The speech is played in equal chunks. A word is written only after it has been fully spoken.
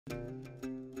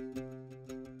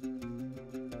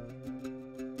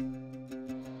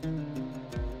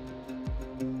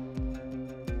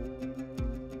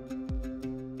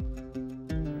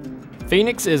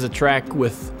Phoenix is a track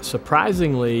with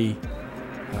surprisingly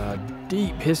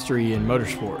deep history in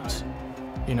motorsports.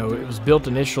 You know, it was built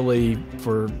initially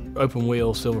for open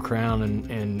wheel, Silver Crown,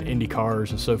 and Indy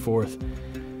cars and so forth,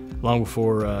 long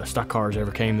before stock cars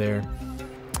ever came there.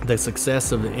 The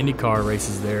success of the Indy car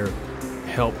races there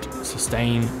helped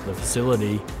sustain the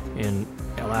facility and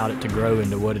allowed it to grow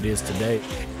into what it is today.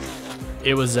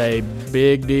 It was a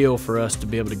big deal for us to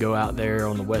be able to go out there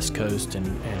on the West Coast and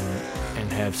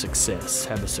have success,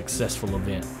 have a successful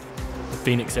event. The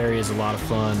Phoenix area is a lot of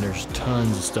fun. There's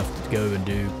tons of stuff to go and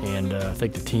do, and I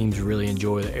think the teams really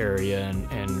enjoy the area,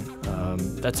 and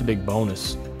that's a big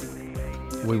bonus.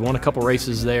 We won a couple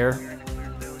races there.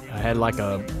 I had like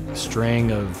a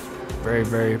string of very,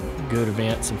 very good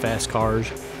events and fast cars,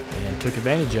 and took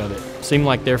advantage of it. Seemed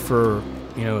like there for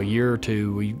a year or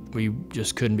two, we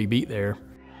just couldn't be beat there.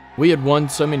 We had won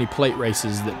so many plate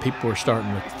races that people were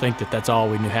starting to think that that's all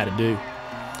we knew how to do.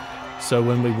 So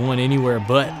when we won anywhere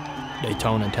but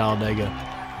Daytona and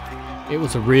Talladega, it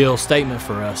was a real statement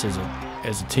for us as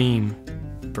a team,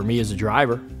 for me as a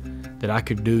driver, that I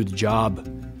could do the job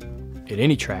at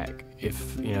any track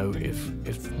if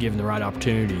given the right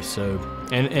opportunity. So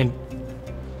and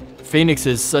Phoenix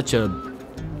is such a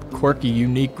quirky,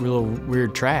 unique, real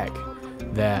weird track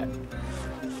that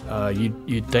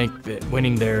you'd think that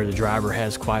winning there, the driver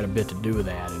has quite a bit to do with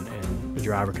that, and the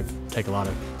driver could take a lot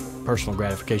of personal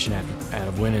gratification out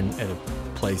of winning at a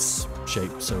place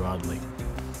shaped so oddly.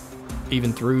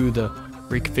 Even through the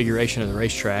reconfiguration of the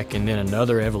racetrack and then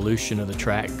another evolution of the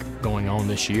track going on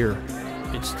this year,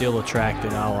 it's still a track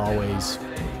that I'll always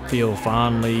feel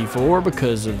fondly for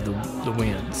because of the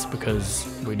wins, because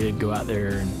we did go out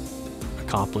there and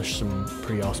accomplish some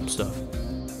pretty awesome stuff.